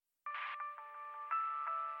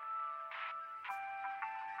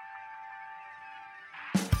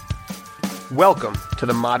Welcome to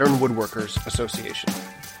the Modern Woodworkers Association,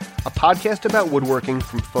 a podcast about woodworking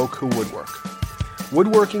from folk who woodwork.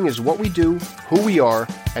 Woodworking is what we do, who we are,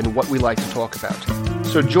 and what we like to talk about.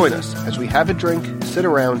 So join us as we have a drink, sit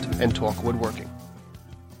around, and talk woodworking.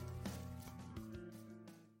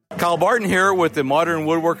 Kyle Barton here with the Modern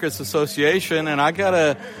Woodworkers Association, and I got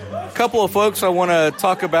a couple of folks I want to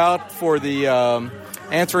talk about for the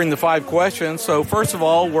answering the 5 questions. So first of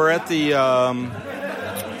all, we're at the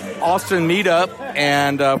Austin meetup,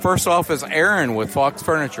 and first off is Aaron with Fox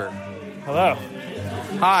Furniture. Hello.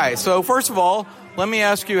 Hi. So first of all, let me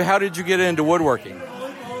ask you, how did you get into woodworking?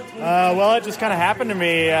 Well, it just kind of happened to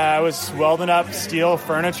me. I was welding up steel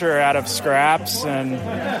furniture out of scraps and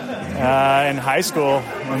in high school,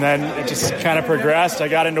 and then it just kind of progressed. I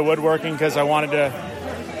got into woodworking because I wanted to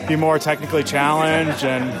be more technically challenged,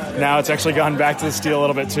 and now it's actually gone back to the steel a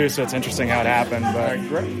little bit too, so it's interesting how it happened.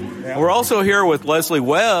 But yeah. We're also here with Leslie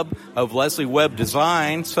Webb of Leslie Webb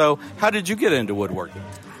Design. So how did you get into woodworking?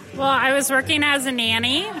 Well, I was working as a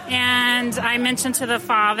nanny, and I mentioned to the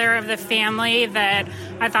father of the family that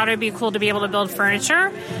I thought it would be cool to be able to build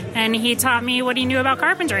furniture, and he taught me what he knew about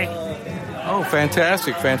carpentry. Oh,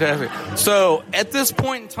 fantastic, fantastic. So at this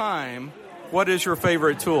point in time, what is your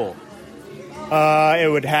favorite tool? It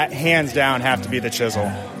would hands down have to be the chisel.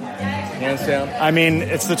 Hands down? I mean,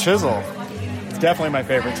 it's the chisel. It's definitely my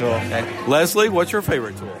favorite tool. Okay. Leslie, what's your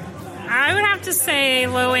favorite tool? I would have to say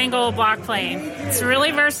low-angle block plane. It's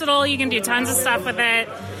really versatile. You can do tons of stuff with it,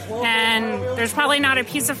 and there's probably not a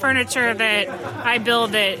piece of furniture that I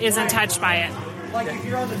build that isn't touched by it.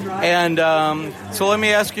 And so let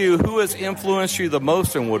me ask you, who has influenced you the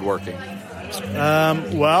most in woodworking?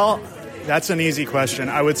 Well, that's an easy question.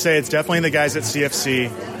 I would say it's definitely the guys at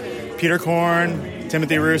CFC. Peter Korn,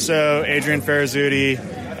 Timothy Russo, Adrian Ferrazzuti,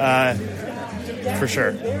 for sure.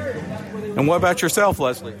 And what about yourself,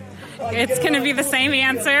 Leslie? It's going to be the same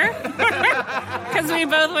answer because we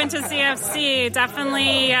both went to CFC.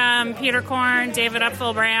 Definitely Peter Korn, David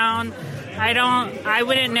Upfill Brown. I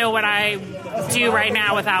wouldn't know what I do right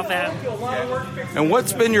now without them. And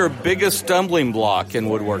what's been your biggest stumbling block in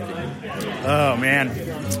woodworking? Oh, man.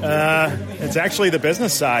 It's actually the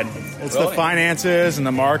business side. It's really? The finances and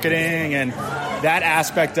the marketing, and that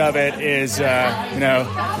aspect of it is,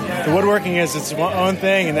 the woodworking is its own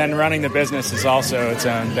thing, and then running the business is also its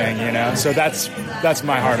own thing, So that's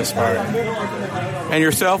my hardest part. And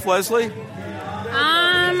yourself, Leslie?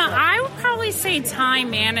 I would probably say time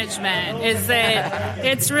management is that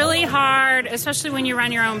it's really hard, especially when you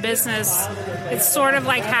run your own business. It's sort of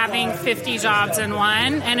like having 50 jobs in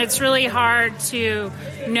one, and it's really hard to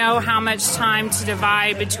know how much time to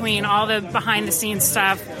divide between all the behind-the-scenes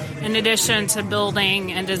stuff in addition to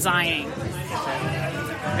building and designing.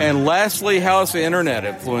 And lastly, how has the internet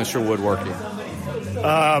influenced your woodworking?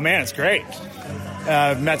 Oh, man, it's great.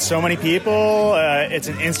 I've met so many people. It's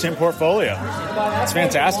an instant portfolio. It's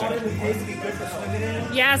fantastic.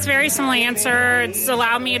 Yeah, it's a very similar answer. It's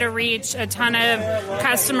allowed me to reach a ton of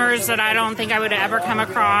customers that I don't think I would ever come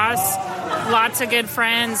across. Lots of good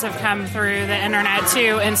friends have come through the internet,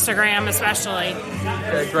 too, Instagram especially.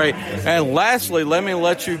 Okay, great. And lastly, let me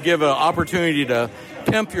let you give an opportunity to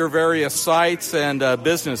pimp your various sites and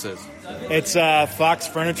businesses. It's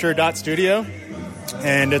foxfurniture.studio,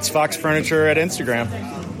 and it's Fox Furniture at Instagram.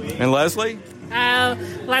 And Leslie?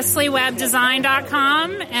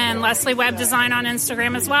 LeslieWebbDesign.com and Leslie Webb Design on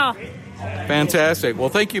Instagram as well. Fantastic. Well,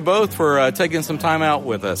 thank you both for taking some time out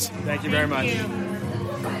with us. Thank you very much.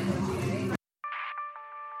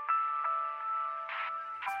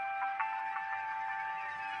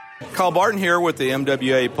 Kyle Barton here with the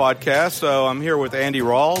MWA podcast. So I'm here with Andy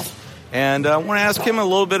Rawls, and I want to ask him a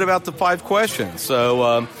little bit about the 5 questions.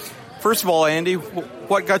 So first of all, Andy,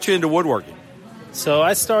 what got you into woodworking? So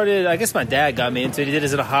I started, I guess my dad got me into it. He did it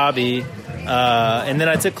as a hobby. And then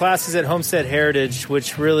I took classes at Homestead Heritage,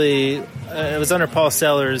 which really, it was under Paul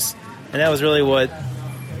Sellers, and that was really what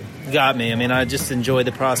got me. I mean, I just enjoyed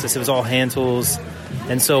the process. It was all hand tools.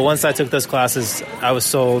 And so once I took those classes, I was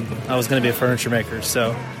sold I was going to be a furniture maker.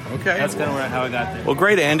 So okay, that's kind of how I got there. Well,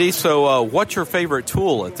 great, Andy. So what's your favorite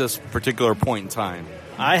tool at this particular point in time?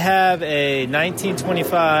 I have a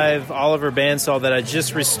 1925 Oliver bandsaw that I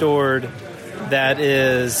just restored. That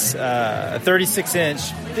is a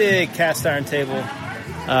 36-inch big cast iron table.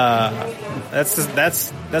 That's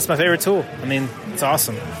my favorite tool. I mean, it's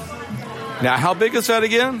awesome. Now, how big is that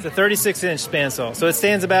again? It's a 36-inch span saw, so it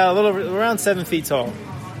stands about around 7 feet tall.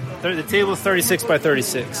 The table is 36 by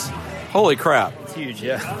 36. Holy crap! It's huge,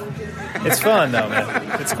 yeah. It's fun though,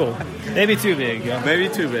 man. It's cool. Maybe too big. Yeah. Maybe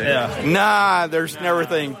too big. Yeah. Nah, there's never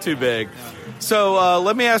anything too big. So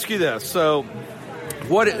let me ask you this. So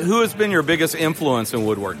Who has been your biggest influence in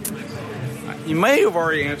woodworking? You may have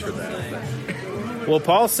already answered that. Well,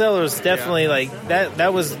 Paul Sellers definitely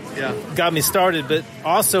that was got me started, but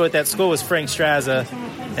also at that school was Frank Straza,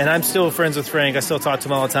 and I'm still friends with Frank. I still talk to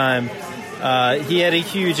him all the time. He had a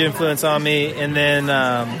huge influence on me, and then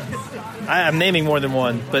I'm naming more than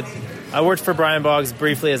one, but I worked for Brian Boggs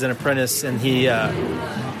briefly as an apprentice, and he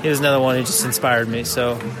was another one who just inspired me.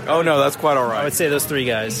 So, oh no, that's quite all right. I would say those three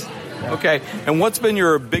guys. Okay, and what's been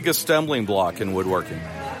your biggest stumbling block in woodworking?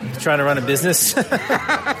 Trying to run a business,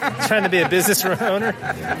 trying to be a business owner.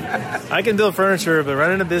 I can build furniture, but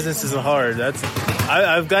running a business is hard.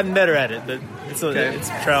 I've gotten better at it, but it's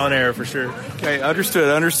trial and error for sure. Okay,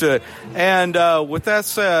 understood. And with that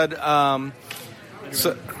said,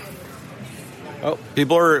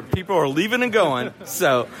 people are leaving and going.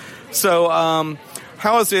 So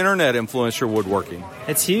how has the internet influenced your woodworking?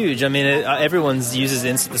 It's huge. I mean, everyone uses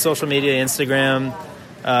the social media, Instagram.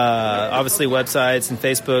 Obviously websites and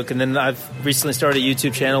Facebook, and then I've recently started a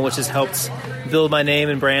YouTube channel which has helped build my name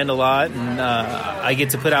and brand a lot, and I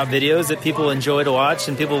get to put out videos that people enjoy to watch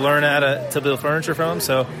and people learn how to build furniture from.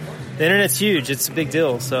 So the internet's huge. It's a big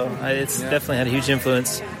deal. So it's definitely had a huge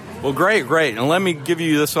influence. Well, great. And let me give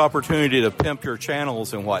you this opportunity to pimp your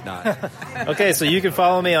channels and whatnot. Okay, so you can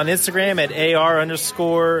follow me on Instagram at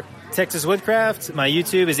AR_Texas Woodcraft. My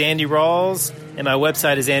YouTube is Andy Rawls, and my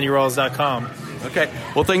website is andyrawls.com. Okay.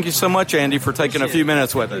 Well, thank you so much, Andy, for taking a few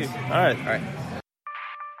minutes with us. All right.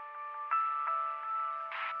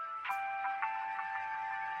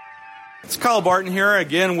 It's Kyle Barton here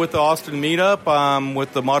again with the Austin Meetup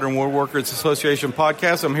with the Modern Woodworkers Association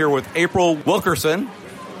podcast. I'm here with April Wilkerson.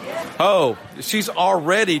 Oh, she's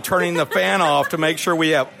already turning the fan off to make sure we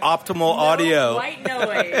have optimal audio. White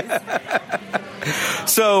noise.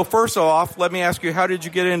 So, first off, let me ask you, how did you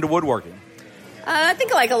get into woodworking? I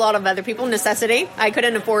think like a lot of other people, necessity. I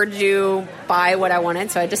couldn't afford to buy what I wanted,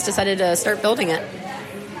 so I just decided to start building it.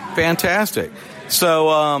 Fantastic.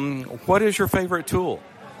 So, what is your favorite tool?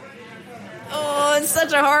 Oh, it's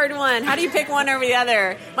such a hard one. How do you pick one over the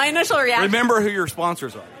other? My initial reaction... Remember who your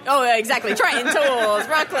sponsors are. Oh, exactly. Triton Tools,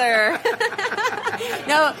 Ruckler.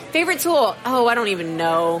 No, favorite tool. Oh, I don't even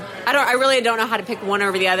know. I really don't know how to pick one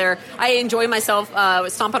over the other. I enjoy myself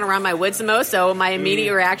stomping around my woods the most, so my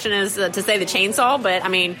immediate reaction is to say the chainsaw, but I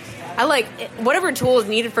mean... I like whatever tool is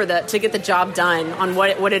needed to get the job done on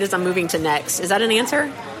what it is I'm moving to next. Is that an answer?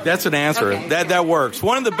 That's an answer. Okay. That works.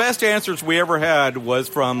 One of the best answers we ever had was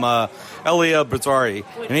from Elia Bazzari,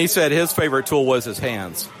 and he said his favorite tool was his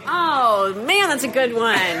hands. Oh, man, that's a good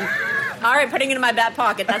one. All right, putting it in my back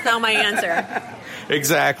pocket. That's now my answer.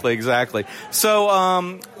 Exactly.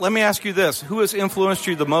 So let me ask you this. Who has influenced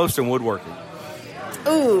you the most in woodworking?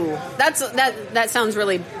 Ooh, that sounds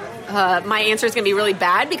really... my answer is going to be really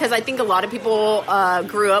bad because I think a lot of people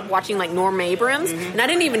grew up watching like Norm Abrams, and I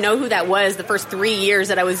didn't even know who that was the first 3 years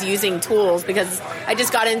that I was using tools because I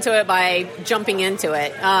just got into it by jumping into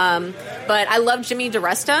it. But I love Jimmy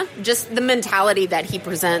DiResta, just the mentality that he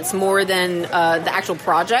presents more than the actual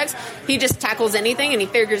projects. He just tackles anything and he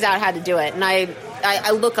figures out how to do it, and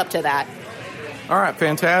I look up to that. All right,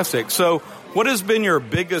 fantastic. So what has been your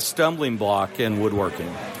biggest stumbling block in woodworking?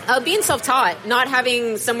 Being self-taught, not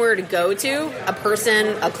having somewhere to go to, a person,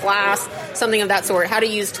 a class, something of that sort, how to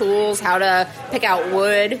use tools, how to pick out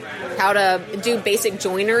wood, how to do basic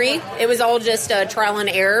joinery. It was all just trial and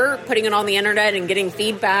error, putting it on the internet and getting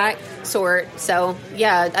feedback sort. So,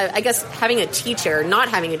 yeah, I guess not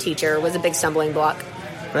having a teacher was a big stumbling block.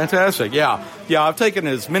 Fantastic. Yeah, I've taken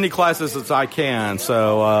as many classes as I can.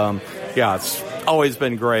 So, it's always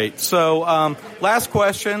been great. So, last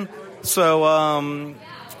question. So,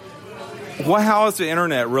 how has the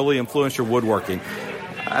internet really influenced your woodworking?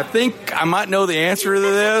 I think I might know the answer to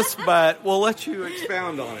this, but we'll let you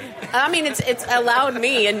expound on it. I mean, it's allowed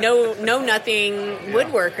me, a know-nothing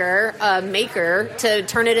woodworker, maker, to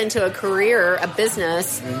turn it into a career, a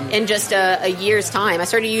business, in just a year's time. I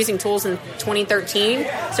started using tools in 2013,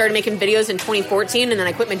 started making videos in 2014, and then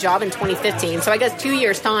I quit my job in 2015. So I guess 2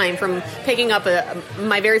 years' time from picking up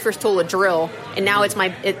my very first tool, a drill, and now it's my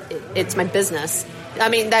business. I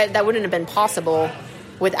mean, that wouldn't have been possible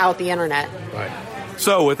without the internet. Right.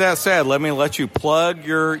 So, with that said, let me let you plug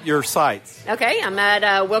your sites. Okay, I'm at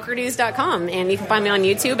wilkernews.com, and you can find me on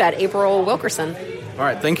YouTube at April Wilkerson. All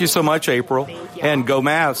right, thank you so much, April. Thank you. And go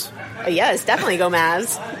Mavs. Yes, definitely go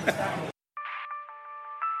Mavs.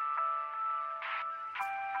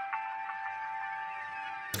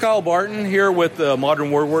 Kyle Barton here with the Modern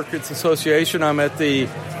Woodworkers Association. I'm at the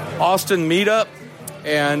Austin Meetup.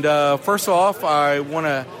 And first off, I want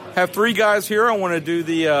to have three guys here I want to do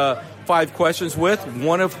the 5 questions with,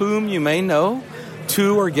 one of whom you may know.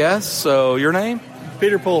 two are guests. So your name?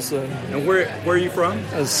 Peter Polson. And where are you from?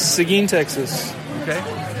 Seguin, Texas. Okay.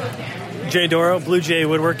 Jay Doro, Blue Jay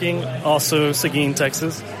Woodworking, also Seguin,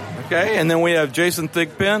 Texas. Okay, and then we have Jason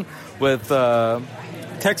Thigpen with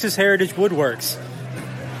Texas Heritage Woodworks.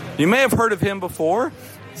 You may have heard of him before.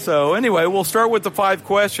 So anyway, we'll start with the 5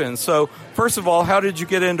 questions. So first of all, how did you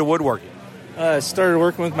get into woodworking? I started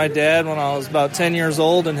working with my dad when I was about 10 years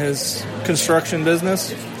old in his construction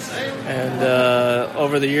business. And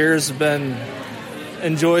over the years,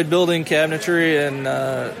 enjoyed building cabinetry and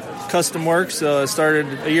custom work. So I started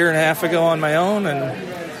a year and a half ago on my own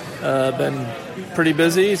and been pretty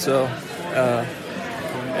busy. So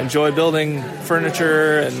enjoy building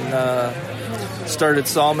furniture and started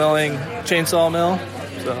sawmilling, chainsaw mill.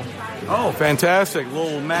 So. Oh, fantastic. A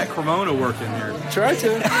little Matt Cremona work in there. Try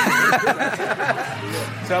to.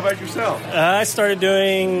 So how about yourself? I started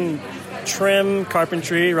doing trim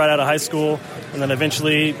carpentry right out of high school, and then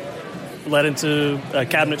eventually led into a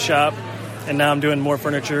cabinet shop, and now I'm doing more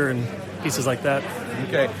furniture and pieces like that.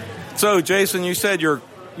 Okay. So, Jason, you said your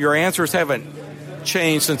answers haven't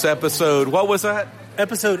changed since episode, what was that?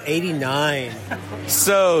 Episode 89.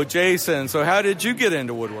 So, Jason, how did you get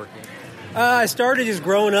into woodworking? I started just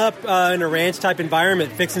growing up in a ranch-type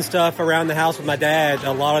environment, fixing stuff around the house with my dad.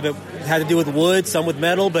 A lot of it had to do with wood, some with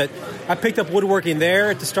metal, but I picked up woodworking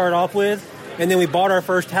there to start off with. And then we bought our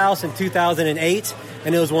first house in 2008,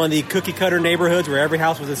 and it was one of the cookie-cutter neighborhoods where every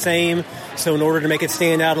house was the same. So in order to make it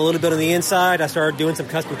stand out a little bit on the inside, I started doing some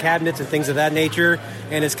custom cabinets and things of that nature,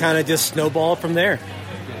 and it's kind of just snowballed from there.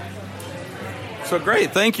 So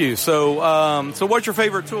great, thank you. So what's your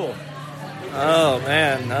favorite tool? Oh,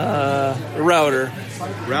 man. Router.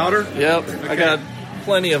 Router? Yep. Okay. I got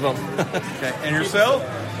plenty of them. Okay. And yourself?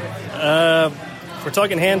 We're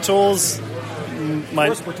talking hand tools. Of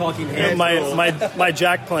course we're talking hand tools. My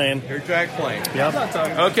jack plane. Your jack plane. Yep.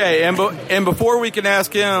 Okay, and before we can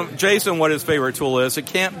ask him, Jason, what his favorite tool is, it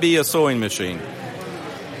can't be a sewing machine.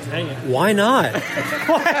 Dang it. Why not?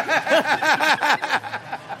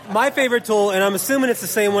 My favorite tool, and I'm assuming it's the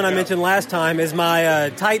same one I mentioned last time, is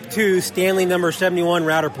my Type 2 Stanley No. 71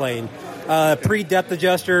 router plane. Pre-depth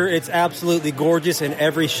adjuster. It's absolutely gorgeous in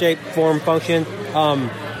every shape, form, function.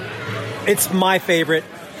 It's my favorite,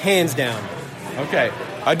 hands down. Okay.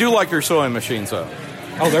 I do like your sewing machines, though.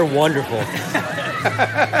 Oh, they're wonderful.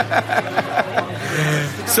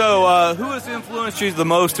 So, who has influenced you the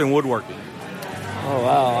most in woodworking? Oh,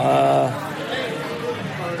 wow.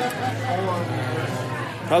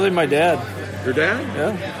 Probably my dad. Your dad?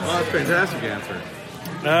 Yeah. Well, that's a fantastic answer.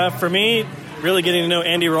 For me, really getting to know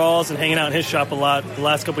Andy Rawls and hanging out in his shop a lot the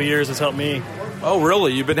last couple of years has helped me. Oh,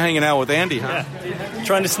 really? You've been hanging out with Andy, huh? Yeah.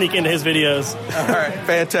 Trying to sneak into his videos. All right.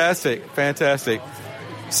 Fantastic.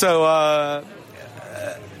 So,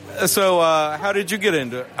 how did you get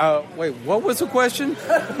into it? Wait, what was the question?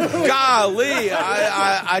 Golly,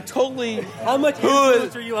 I totally... How much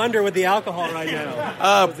influence are you under with the alcohol right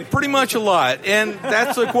now? Pretty much a lot. And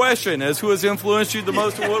that's the question, is who has influenced you the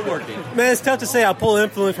most in woodworking? Man, it's tough to say. I pull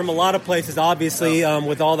influence from a lot of places, obviously,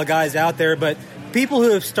 with all the guys out there. But people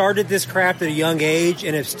who have started this craft at a young age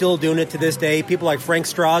and are still doing it to this day, people like Frank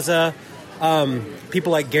Straza,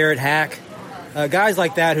 people like Garrett Hack, guys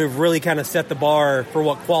like that who've really kind of set the bar for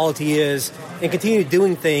what quality is and continue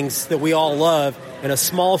doing things that we all love in a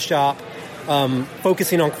small shop,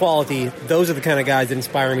 focusing on quality. Those are the kind of guys that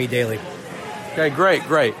inspire me daily. Okay,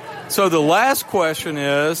 great. So the last question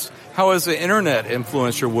is, how has the internet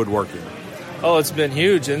influenced your woodworking? Oh, it's been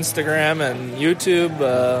huge. Instagram and YouTube.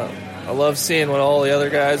 I love seeing what all the other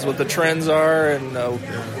guys, what the trends are, and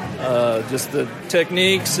just the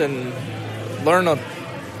techniques, and learn a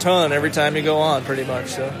ton every time you go on, pretty much.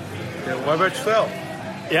 So, okay, what about yourself?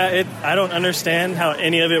 Yeah, I don't understand how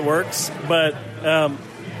any of it works, but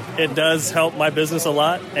it does help my business a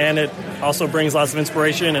lot, and it also brings lots of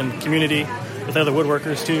inspiration and community with other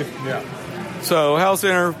woodworkers too. Yeah. So, how's the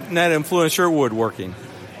internet influenced your woodworking?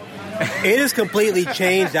 It has completely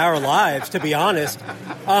changed our lives, to be honest.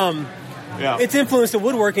 It's influenced the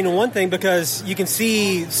woodworking in one thing because you can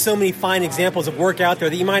see so many fine examples of work out there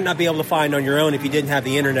that you might not be able to find on your own if you didn't have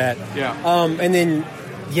the internet. Yeah. And then,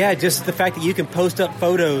 just the fact that you can post up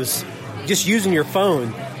photos just using your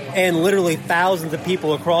phone, and literally thousands of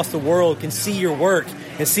people across the world can see your work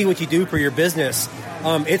and see what you do for your business.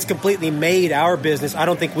 It's completely made our business. I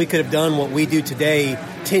don't think we could have done what we do today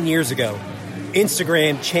 10 years ago.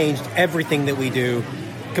 Instagram changed everything that we do.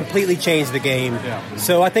 Completely changed the game. Yeah.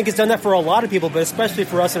 So I think it's done that for a lot of people, but especially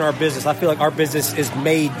for us in our business. I feel like our business is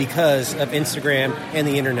made because of Instagram and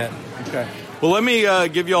the internet. Okay. Well, let me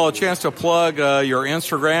give you all a chance to plug your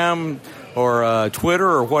Instagram or Twitter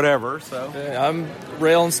or whatever. So I'm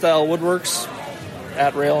Rail and Style Woodworks,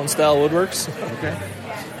 at Rail and Style Woodworks. Okay.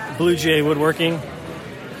 Blue Jay Woodworking.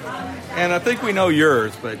 And I think we know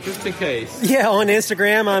yours, but just in case. Yeah, on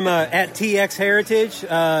Instagram, I'm at TX Heritage.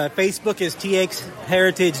 Facebook is TX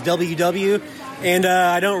Heritage WW. And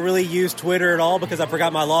I don't really use Twitter at all because I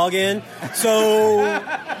forgot my login. So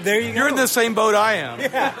there you go. You're in the same boat I am.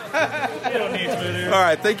 Yeah. You don't need Twitter. All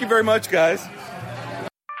right. Thank you very much, guys.